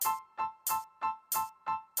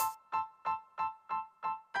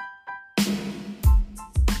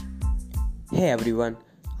Hey everyone,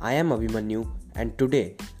 I am Abhimanyu and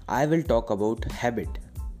today I will talk about habit.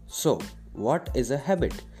 So, what is a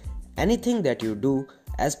habit? Anything that you do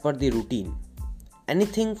as per the routine.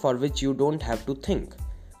 Anything for which you don't have to think,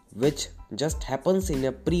 which just happens in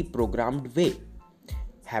a pre-programmed way.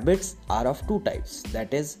 Habits are of two types,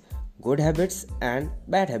 that is, good habits and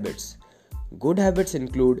bad habits. Good habits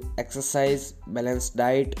include exercise, balanced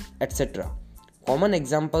diet, etc. Common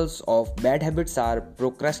examples of bad habits are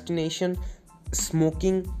procrastination,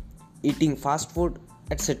 smoking, eating fast food,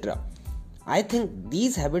 etc. I think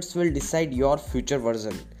these habits will decide your future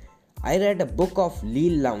version. I read a book of Lee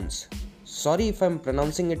Lowndes. Sorry if I'm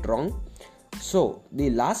pronouncing it wrong. So, the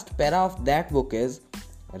last para of that book is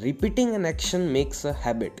repeating an action makes a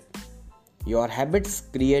habit. Your habits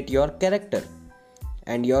create your character,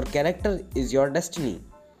 and your character is your destiny.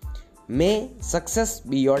 May success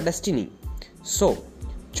be your destiny. So,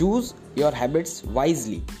 choose your habits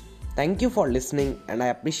wisely. Thank you for listening, and I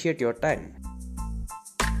appreciate your time.